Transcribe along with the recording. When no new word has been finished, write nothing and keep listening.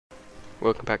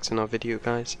welcome back to another video,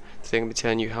 guys. Today I'm going to be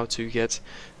telling you how to get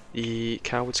the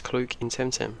Cowards Cloak in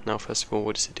Temtem. Now first of all,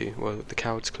 what does it do? Well, the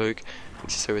Cowards Cloak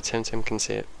makes it so a Temtem can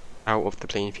sit out of the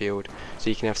playing field.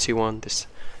 So you can have 2-1, this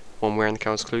one wearing the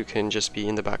Cowards Cloak can just be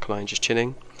in the back line just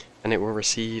chilling, and it will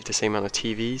receive the same amount of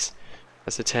TVs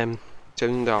as the Temtem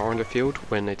that are on the field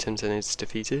when a Temtem is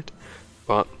defeated.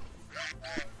 But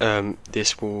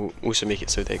this will also make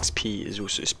it so the XP is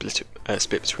also split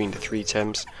between the 3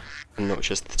 Tems and not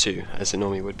just the 2 as it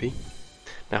normally would be.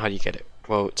 Now how do you get it?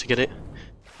 Well, to get it,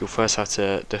 you'll first have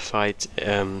to defeat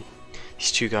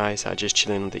these 2 guys that are just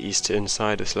chilling on the eastern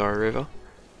side of Slara River.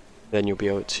 Then you'll be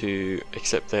able to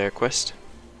accept their quest,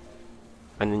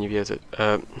 and then you'll be able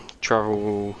to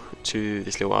travel to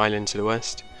this little island to the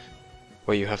west,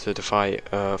 where you have to defy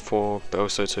 4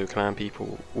 Belsoto clan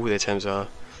people. All their Tems are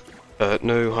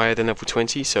no higher than level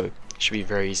 20, so it should be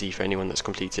very easy for anyone that's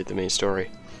completed the main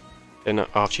story. Then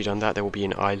after you've done that, there will be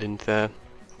an island there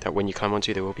that when you climb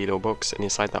onto, there will be a little box, and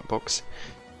inside that box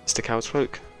is the Cowards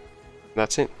Cloak.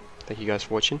 That's it. Thank you guys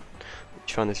for watching. If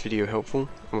you found this video helpful,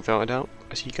 and without a doubt,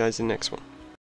 I'll see you guys in the next one.